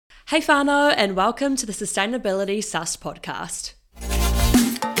Hey whānau, and welcome to the Sustainability Sus podcast.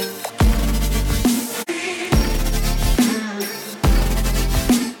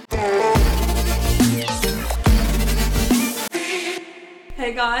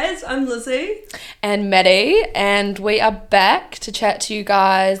 Hey guys, I'm Lizzie. And Maddie, and we are back to chat to you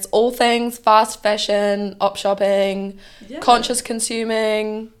guys all things fast fashion, op shopping, conscious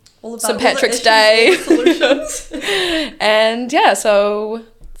consuming, All about St. all the Patrick's issues, Day. all the solutions. And yeah, so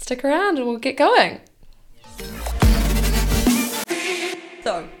stick around and we'll get going.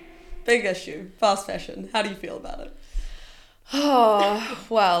 So, big issue, fast fashion. How do you feel about it? Oh,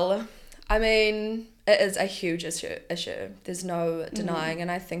 well, I mean, it is a huge issue. There's no denying,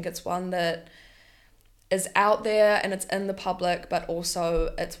 and I think it's one that is out there and it's in the public, but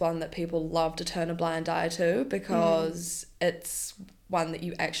also it's one that people love to turn a blind eye to because it's one that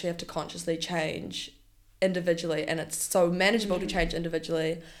you actually have to consciously change individually, and it's so manageable to change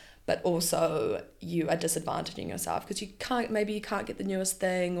individually, but also you are disadvantaging yourself because you can't get the newest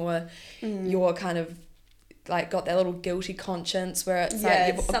thing, or you're kind of like got that little guilty conscience where it's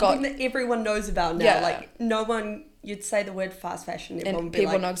like it's something that everyone knows about now. Like no one, you'd say the word fast fashion, everyone would be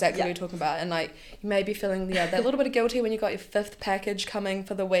people like, know exactly what you're talking about, and like you may be feeling that little bit of guilty when you got your 5th package coming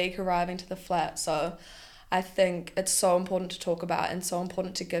for the week arriving to the flat. So I think it's so important to talk about and so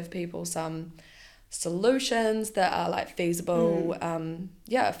important to give people some solutions that are like feasible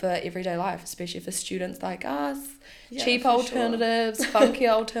for everyday life, especially for students like us. Cheap alternatives, funky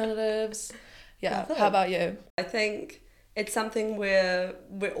alternatives. How about you? I think it's something where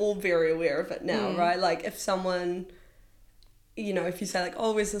we're all very aware of it now, right? Like if someone, if you say like,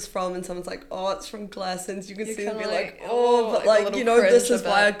 oh, where's this from? And someone's like, oh, it's from Glassons, you can see them be like, oh, but like, this is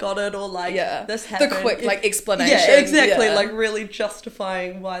why I got it, or like, this happened. The quick explanation. Yeah, exactly. Yeah. Like really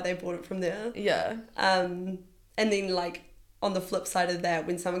justifying why they bought it from there. Yeah. And then like, on the flip side of that,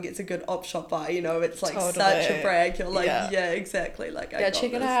 when someone gets a good op shop buy, it's like such a brag. You're like, exactly. Like, I got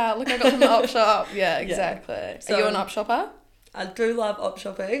check this. it out. Look, I got from the op shop. Yeah, exactly. So, are you an op shopper? I do love op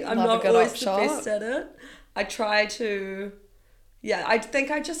shopping. I'm not always the best at it. I try to. Yeah, I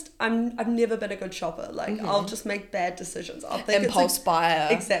think I've never been a good shopper. Like, I'll just make bad decisions. I'll think impulse buyer.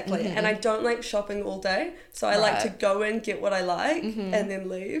 Exactly. And I don't like shopping all day. So I like to go in, get what I like, and then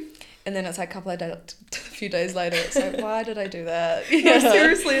leave. And then it's like a few days later, it's like, why did I do that? No,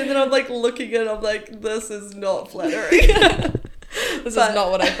 seriously. And then I'm like looking at it, I'm like, this is not flattering. This is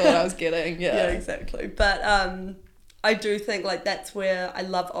not what I thought I was getting. Yeah, exactly. But I do think like that's where I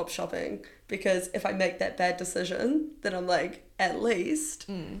love op shopping, because if I make that bad decision, then I'm like, at least,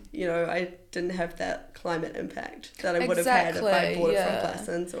 I didn't have that climate impact that I would have had if I bought it from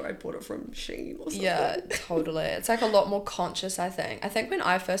Glassons or I bought it from Shein or something. Yeah, totally. It's like a lot more conscious, I think. I think when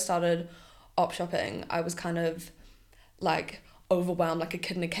I first started op shopping, I was kind of like overwhelmed, like a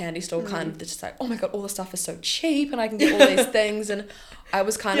kid in a candy store, kind of just like, oh my god, all the stuff is so cheap and I can get all these things, and I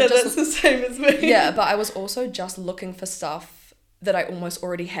was kind of just... that's the same as me. Yeah, but I was also just looking for stuff that I almost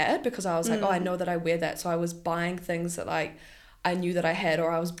already had, because I was like, oh, I know that I wear that, so I was buying things that like I knew that I had, or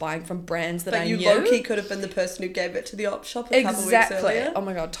I was buying from brands that I knew. But you low-key could have been the person who gave it to the op shop a couple weeks earlier. Oh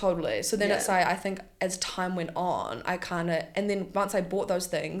my god, totally. So then it's like, I think as time went on, I kind of, and then once I bought those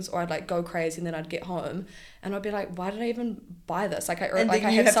things, or I'd like go crazy, and then I'd get home and I'd be like, why did I even buy this? Like I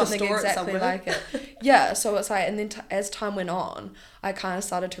had something exactly like it. Yeah, so it's like, and then as time went on, I kind of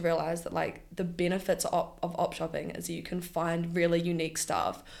started to realize that like the benefits of op shopping is you can find really unique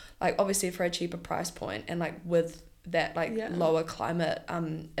stuff, like obviously for a cheaper price point, and like with that lower climate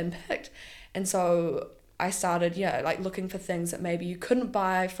impact. And so I started like looking for things that maybe you couldn't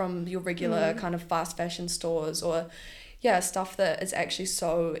buy from your regular kind of fast fashion stores, or stuff that is actually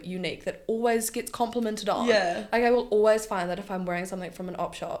so unique that always gets complimented on. Like I will always find that if I'm wearing something from an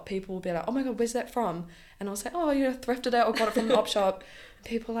op shop, people will be like, oh my god, where's that from? And I'll say, oh, thrifted it or got it from an op shop.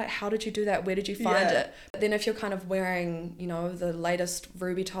 People are like, how did you do that? Where did you find it? But then if you're kind of wearing, the latest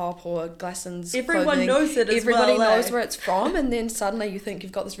Ruby top or Glassons everyone clothing, knows it as everybody knows where it's from, and then suddenly you think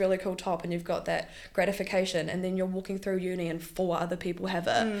you've got this really cool top and you've got that gratification, and then you're walking through uni and 4 other people have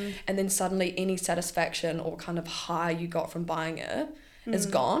it, and then suddenly any satisfaction or kind of high you got from buying it is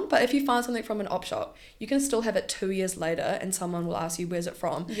gone. But if you find something from an op shop, you can still have it 2 years later and someone will ask you, where's it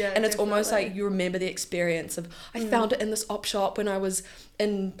from? And it's almost like you remember the experience of, I found it in this op shop when I was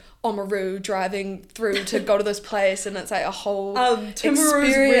in Oamaru driving through to go to this place, and it's like a whole Timaru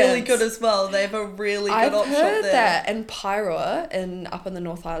is really good as well. They have a really good op shop there. I've heard that. And Pyroa up in the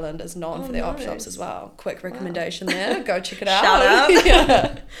North Island is known for their op shops as well. Quick recommendation there. Go check it out.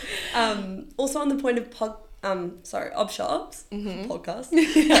 Shout out. Also on the point of op shops, podcast.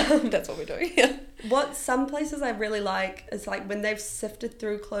 Yeah, that's what we're doing. Yeah. What some places I really like is like when they've sifted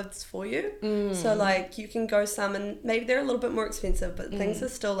through clothes for you. So like you can go some and maybe they're a little bit more expensive, but things are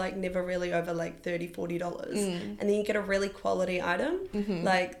still like never really over like $30-$40. And then you get a really quality item.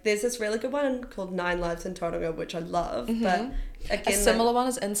 Like there's this really good one called 9 Lives in Tauranga, which I love. But again, a similar one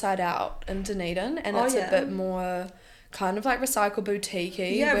is Inside Out in Dunedin, and it's a bit more kind of like recycle boutique-y.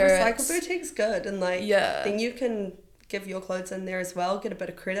 Yeah, recycle boutique's good, and like then you can give your clothes in there as well, get a bit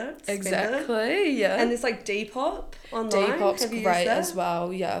of credit. Exactly, yeah. And there's like Depop online. Depop's great as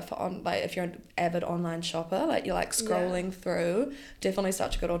well, yeah, for on like if you're an avid online shopper, like you're like scrolling through, definitely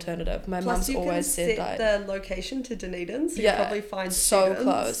such a good alternative. My mum's always said like the location to Dunedin, so you probably find so students,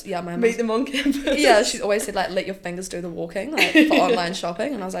 close. Yeah, my meet them on campus. Yeah, she's always said like let your fingers do the walking, like for online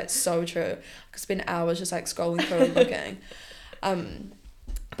shopping, and I was like so true. I could spend hours just like scrolling through and looking.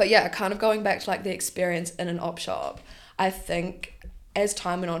 But yeah, kind of going back to like the experience in an op shop, I think as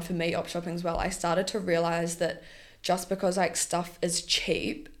time went on for me op shopping as well, I started to realize that just because like stuff is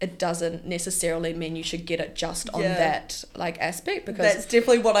cheap, it doesn't necessarily mean you should get it just on that like aspect, because that's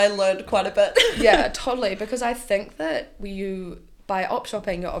definitely what I learned quite a bit. Yeah, totally, because I think that by op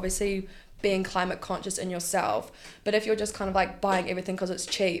shopping, you're obviously being climate conscious in yourself, but if you're just kind of like buying everything because it's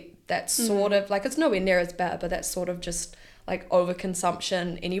cheap, that's sort of like, it's nowhere near as bad, but that's sort of just like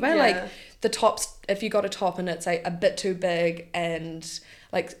overconsumption anyway. Like the tops, if you got a top and it's like a bit too big and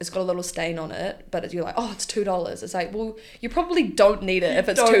like it's got a little stain on it, but you're like, oh, it's $2. It's like, well, you probably don't need it if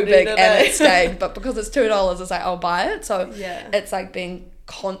it's too big and it's stained, but because it's $2, it's like, I'll buy it. So it's like being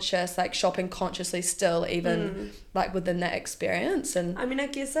conscious, like shopping consciously still, even like within that experience. And I mean, I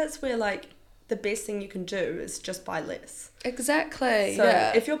guess that's where like the best thing you can do is just buy less. Exactly.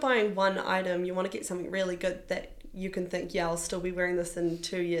 So if you're buying one item, you want to get something really good that you can think, I'll still be wearing this in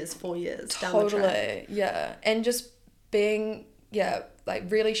 2 years, 4 years down the track. Totally, yeah. And just being, like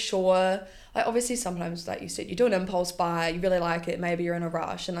really sure. Like obviously sometimes, like you said, you do an impulse buy, you really like it, maybe you're in a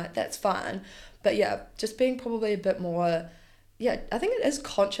rush, and like that's fine. But just being probably a bit more, I think it is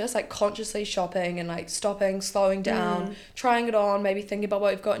conscious, like consciously shopping and like stopping, slowing down, trying it on, maybe thinking about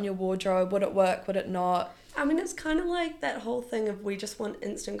what you've got in your wardrobe, would it work, would it not? I mean, it's kind of like that whole thing of we just want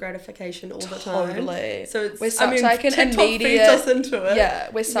instant gratification all the time. Totally. So it's, we're such like an immediate. Feeds us into it. Yeah,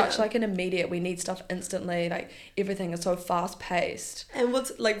 we're such like an immediate. We need stuff instantly. Like everything is so fast paced. And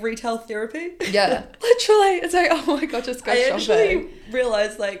what's like retail therapy? Yeah, literally. It's like, oh my god, just go shopping. I actually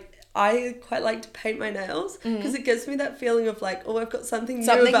realized like I quite like to paint my nails because it gives me that feeling of like, oh, I've got something new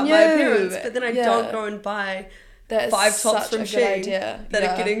about my appearance, but then I don't go and buy 5 tops from Shein that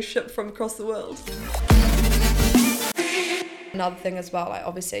are getting shipped from across the world. Another thing as well, like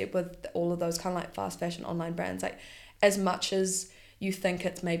obviously with all of those kind of like fast fashion online brands, like as much as you think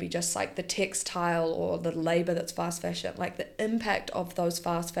it's maybe just like the textile or the labor that's fast fashion, like the impact of those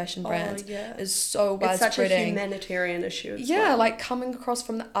fast fashion brands is so widespread. It's such a humanitarian issue as well. Like coming across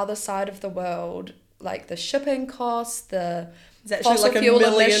from the other side of the world, like the shipping costs, the fossil fuel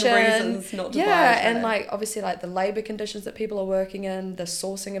emission, reasons not to buy and like obviously like the labor conditions that people are working in, the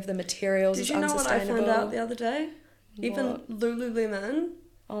sourcing of the materials is unsustainable. Did you know what I found out the other day? Even Lululemon.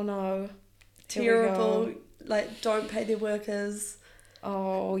 Oh no. Terrible. Like, don't pay their workers.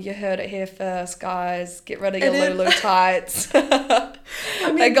 Oh, you heard it here first, guys. Get rid of your Lulu tights. I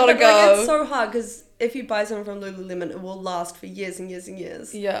mean, they gotta go. Like, it's so hard because if you buy something from Lululemon, it will last for years and years and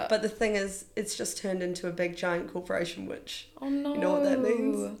years. Yeah. But the thing is, it's just turned into a big giant corporation, which you know what that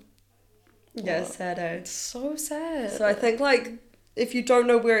means? Yeah, sad. It's so sad. So I think like, if you don't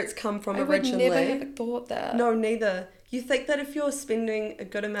know where it's come from originally... I would never have thought that. No, neither. You think that if you're spending a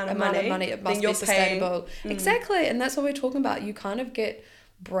good amount of money, it must be sustainable. Exactly, and that's what we're talking about. You kind of get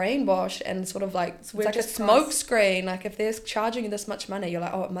brainwashed and sort of like, it's like a smoke screen. Like if they're charging you this much money, you're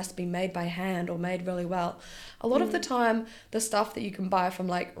like, oh, it must be made by hand or made really well. A lot of the time, the stuff that you can buy from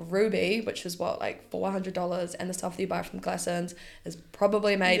like Ruby, which is what, like $400, and the stuff that you buy from Glassons is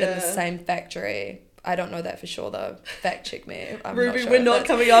probably made in the same factory. I don't know that for sure though. Fact check me. Ruby, we're not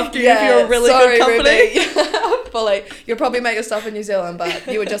coming after you if you're a really good company. Ruby. Fully. You'll probably make your stuff in New Zealand, but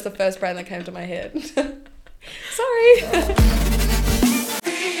you were just the first brand that came to my head. Sorry.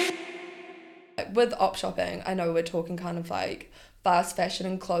 With op shopping, I know we're talking kind of like fast fashion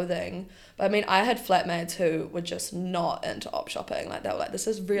and clothing, but I mean, I had flatmates who were just not into op shopping. Like they were like, this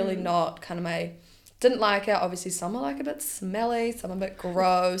is really not kind of my... Didn't like it. Obviously, some are like a bit smelly, some a bit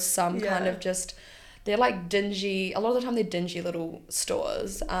gross, some kind of just... They're like dingy, a lot of the time they're dingy little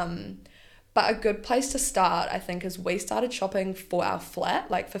stores. But a good place to start, I think, is we started shopping for our flat,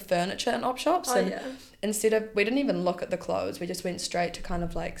 like for furniture in op shops. And instead of, we didn't even look at the clothes, we just went straight to kind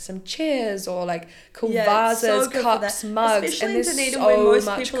of like some chairs or like cool vases, cups, mugs. Especially and in Dunedin, so where most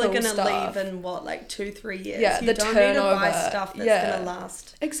much people cool are going to stuff. leave in what, like 2-3 years. Yeah, you don't need to buy stuff that's going to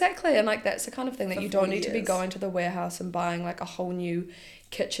last. Exactly. And like that's the kind of thing that you don't need to be years. going to the warehouse and buying like a whole new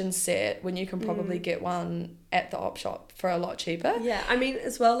kitchen set when you can probably get one at the op shop for a lot cheaper. Yeah, I mean,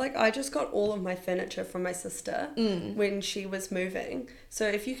 as well, like I just got all of my furniture from my sister when she was moving. So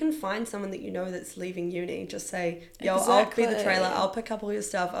if you can find someone that you know that's leaving uni, just say, yo, I'll be the trailer, I'll pick up all your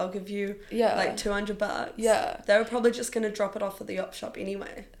stuff, I'll give you like $200. Yeah. They were probably just going to drop it off at the op shop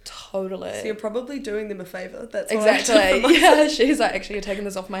anyway. Totally. So you're probably doing them a favour. That's exactly. Yeah, she's like, actually, you're taking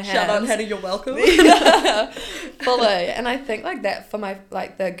this off my hands. Shout out, Hannah, you're welcome. Fully. And I think like that for my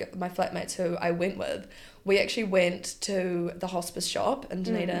my flatmates who I went with, we actually went to the hospice shop in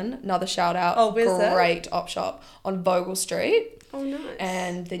Dunedin. Another shout out. Oh, where's that? Great op shop on Bogle Street. Oh, nice.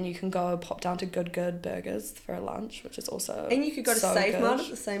 And then you can go pop down to Good Burgers for a lunch, which is also and you could go to so Save good. Mart at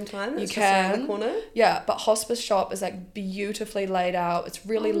the same time. You That's can. just around the corner. Yeah, but hospice shop is like beautifully laid out. It's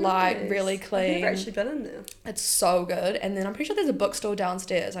really light, really clean. I've never actually been in there. It's so good. And then I'm pretty sure there's a bookstore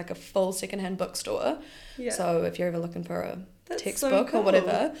downstairs, like a full secondhand bookstore. Yeah. So if you're ever looking for a That's textbook so cool. or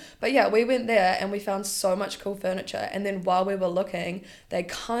whatever. But yeah, we went there and we found so much cool furniture. And then while we were looking, they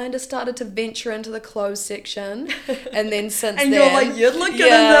kind of started to venture into the clothes section. And then since and then... you're like, you'd look good in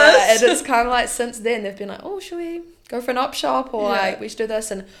this. And it's kind of like since then they've been like, oh, should we go for an op shop? Or like, we should do this.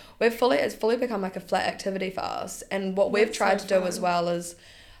 And it's fully become like a flat activity for us. And what we've tried to do as well is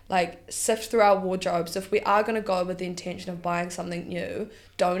like sift through our wardrobes. If we are going to go with the intention of buying something new,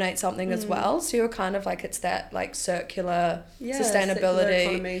 donate something as well. So you're kind of like, it's that like circular sustainability.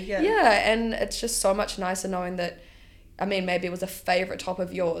 Economy, and it's just so much nicer knowing that, I mean, maybe it was a favourite top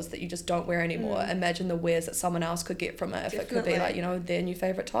of yours that you just don't wear anymore. Imagine the wears that someone else could get from it. If it could be like, you know, their new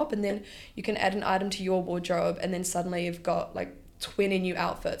favourite top, and then you can add an item to your wardrobe, and then suddenly you've got like 20 new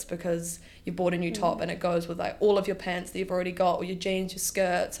outfits because you bought a new top and it goes with like all of your pants that you've already got, or your jeans, your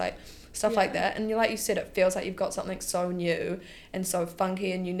skirts, like stuff like that. And like you said, it feels like you've got something so new and so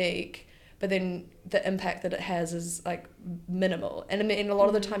funky and unique, but then the impact that it has is like minimal. And I mean, a lot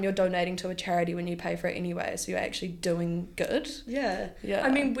of the time you're donating to a charity when you pay for it anyway, so you're actually doing good. Yeah. I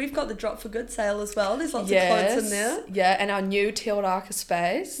mean, we've got the Drop for Good sale as well. There's lots of clothes in there. Yeah, and our new Teal Arca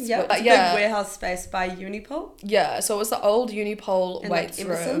space. Yeah, it's a big warehouse space by Unipol. Yeah, so it was the old Unipol weights like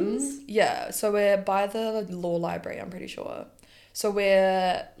room. Yeah, so we're by the law library, I'm pretty sure. So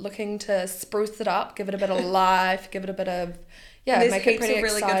we're looking to spruce it up, give it a bit of life, give it a bit of... Yeah, and make it pretty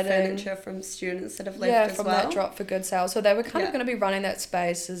really exciting. Good furniture from students that have left as well. Yeah, from that Drop for Good sale. So they were kind of going to be running that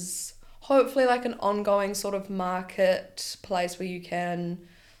space as hopefully like an ongoing sort of market place where you can,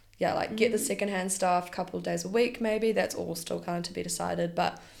 get the secondhand stuff a couple of days a week maybe. That's all still kind of to be decided.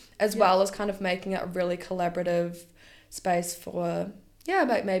 But as well as kind of making it a really collaborative space for,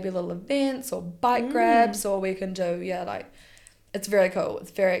 like maybe little events or bike grabs, or we can do, it's very cool.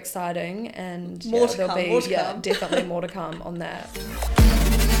 It's very exciting, and more to come. Definitely more to come on that.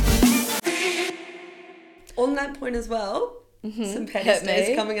 On that point as well, St. Paddy's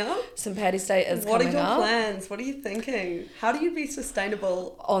Day is coming up. St. Paddy's Day is coming up. What are your plans? What are you thinking? How do you be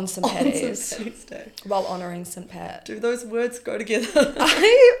sustainable on St. Paddy's Day while honouring St. Pat? Do those words go together?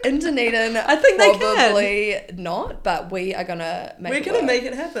 In Dunedin, I think they can. Probably not, but we are gonna make it. We're gonna make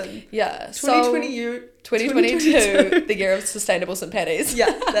it happen. Yeah. 2022, the year of sustainable St. Paddy's.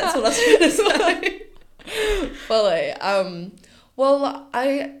 Yeah, that's what I was trying to say. Fully.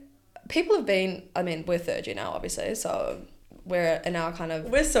 People have been, we're third year now, obviously, so we're in our kind of...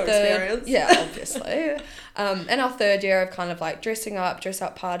 We're so experienced. Yeah, obviously. In our third year of kind of like dress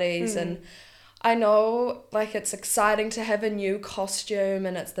up parties, and I know like it's exciting to have a new costume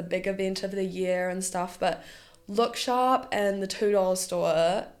and it's the big event of the year and stuff, but Look Sharp and the $2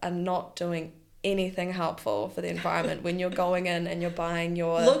 store are not doing anything helpful for the environment when you're going in and you're buying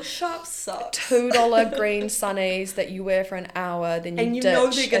your Look Sharp sucks. $2 green sunnies that you wear for an hour, then you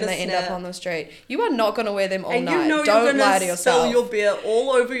ditch and they end up on the street. You are not going to wear them all night. Don't lie to yourself. Spill your beer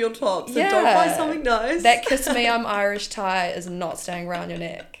all over your top, so don't buy something nice. That Kiss Me I'm Irish tie is not staying around your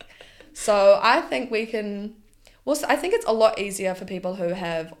neck. So I think we can... Well, I think it's a lot easier for people who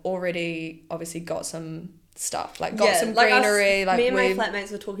have already obviously got some stuff, some greenery. Me and my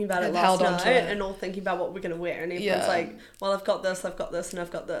flatmates were talking about it last night and all thinking about what we're going to wear, and everyone's like, well, I've got this, and I've got this.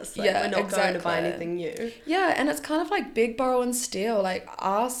 We're not going to buy anything new. Yeah, and it's kind of like big, borrow and steal.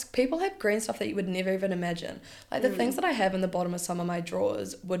 People have green stuff that you would never even imagine. Like the things that I have in the bottom of some of my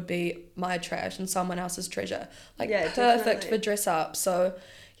drawers would be my trash and someone else's treasure. Perfect for dress up. So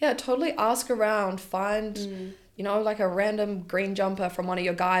Yeah, totally ask around, find, you know, like a random green jumper from one of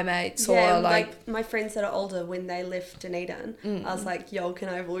your guy mates, yeah, or like my friends that are older, when they left Dunedin, I was like, yo, can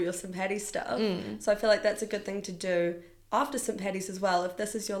I have all your St. Paddy's stuff? So I feel like that's a good thing to do after St. Paddy's as well. If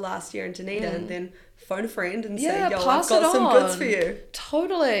this is your last year in Dunedin, then phone a friend and say, yo, I've got some goods for you.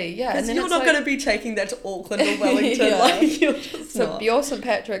 Totally, yeah. Because you're not going to be taking that to Auckland or Wellington. Yeah. Like, you're just so not. your St.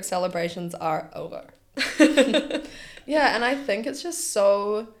 Patrick's celebrations are over. Yeah, and I think it's just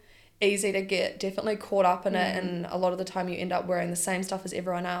so easy to get definitely caught up in it, and a lot of the time you end up wearing the same stuff as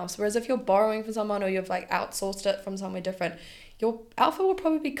everyone else. Whereas if you're borrowing from someone or you've like outsourced it from somewhere different, your outfit will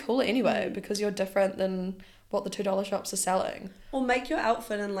probably be cooler anyway because you're different than what the $2 shops are selling. Or make your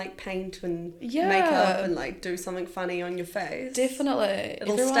outfit in like paint and makeup and like do something funny on your face. Definitely.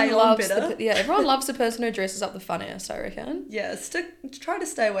 It'll stay on better. Everyone loves the person who dresses up the funniest, I reckon. Yeah, try to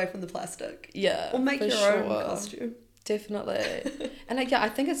stay away from the plastic. Yeah. Or make your own costume. Definitely. And I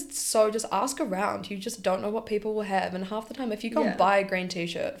think it's so, just ask around. You just don't know what people will have, and half the time if you go and buy a green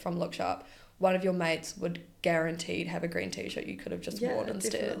t-shirt from Look Sharp, one of your mates would guaranteed have a green t-shirt you could have just worn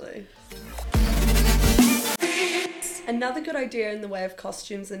instead. Definitely. Another good idea in the way of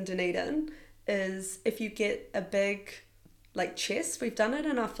costumes in Dunedin is if you get a big like chest. We've done it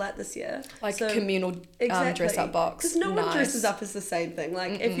in our flat this year. Like so, communal dress up box. Because no one dresses up as the same thing.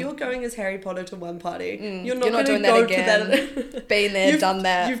 Like if you're going as Harry Potter to one party, you're not doing going to that go again. to that. Been there, done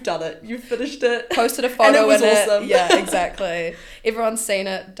that. You've done it. You've finished it. Posted a photo and it was in awesome. it. Yeah, exactly. Everyone's seen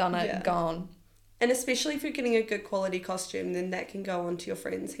it, done it, gone. And especially if you're getting a good quality costume, then that can go on to your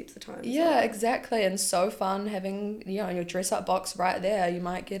friends heaps of times. Yeah, exactly. And so fun having, your dress up box right there. You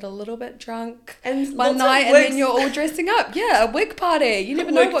might get a little bit drunk and one night and then you're all dressing up. Yeah, a wig party. You never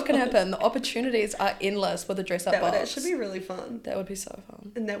know what can happen. The opportunities are endless with a dress up box. That would actually be really fun. That would be so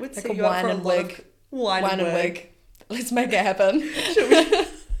fun. And that would set you up for a lot of wine and wig. Let's make it happen. Should we?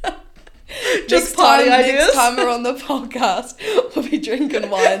 Next time we're on the podcast, we'll be drinking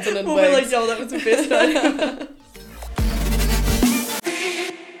wines and in wigs. We'll be like, yo, that was the best idea.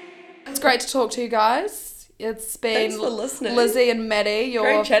 It's great to talk to you guys. It's been Thanks for listening. Lizzie and Maddie, your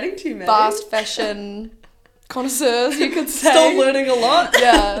great chatting to you, Maddie. fast fashion connoisseurs, you could say. Still learning a lot.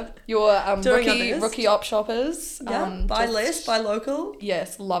 Yeah, your rookie op shoppers. Yeah, buy less, buy local.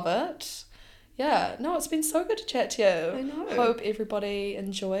 Yes, love it. Yeah, no, it's been so good to chat to you. I know. Hope everybody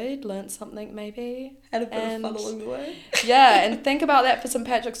enjoyed, learnt something maybe. Had a bit of fun along the way. Yeah, and think about that for St.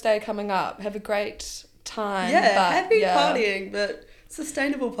 Patrick's Day coming up. Have a great time. Yeah, happy partying, but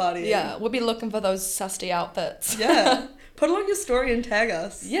sustainable partying. Yeah, we'll be looking for those susty outfits. Yeah. Put it on your story and tag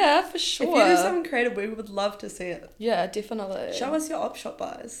us. Yeah, for sure. If you do something creative, we would love to see it. Yeah, definitely. Show us your op shop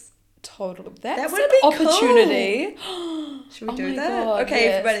buys. Totally. That's that would an be opportunity. Cool. Should we do that? God, okay,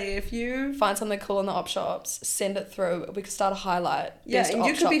 yes. everybody, if you find something cool in the op shops, send it through. We could start a highlight. Yeah, Best and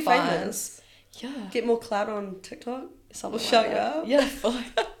you could be famous. Yeah. Get more clout on TikTok. Something we'll shout you that. out. Yeah, fully.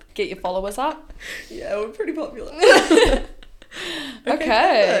 Get your followers up. Yeah, we're pretty popular.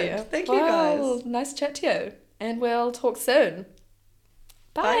 Okay. Thank you guys. Nice chat to you. And we'll talk soon.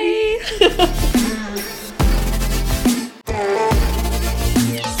 Bye.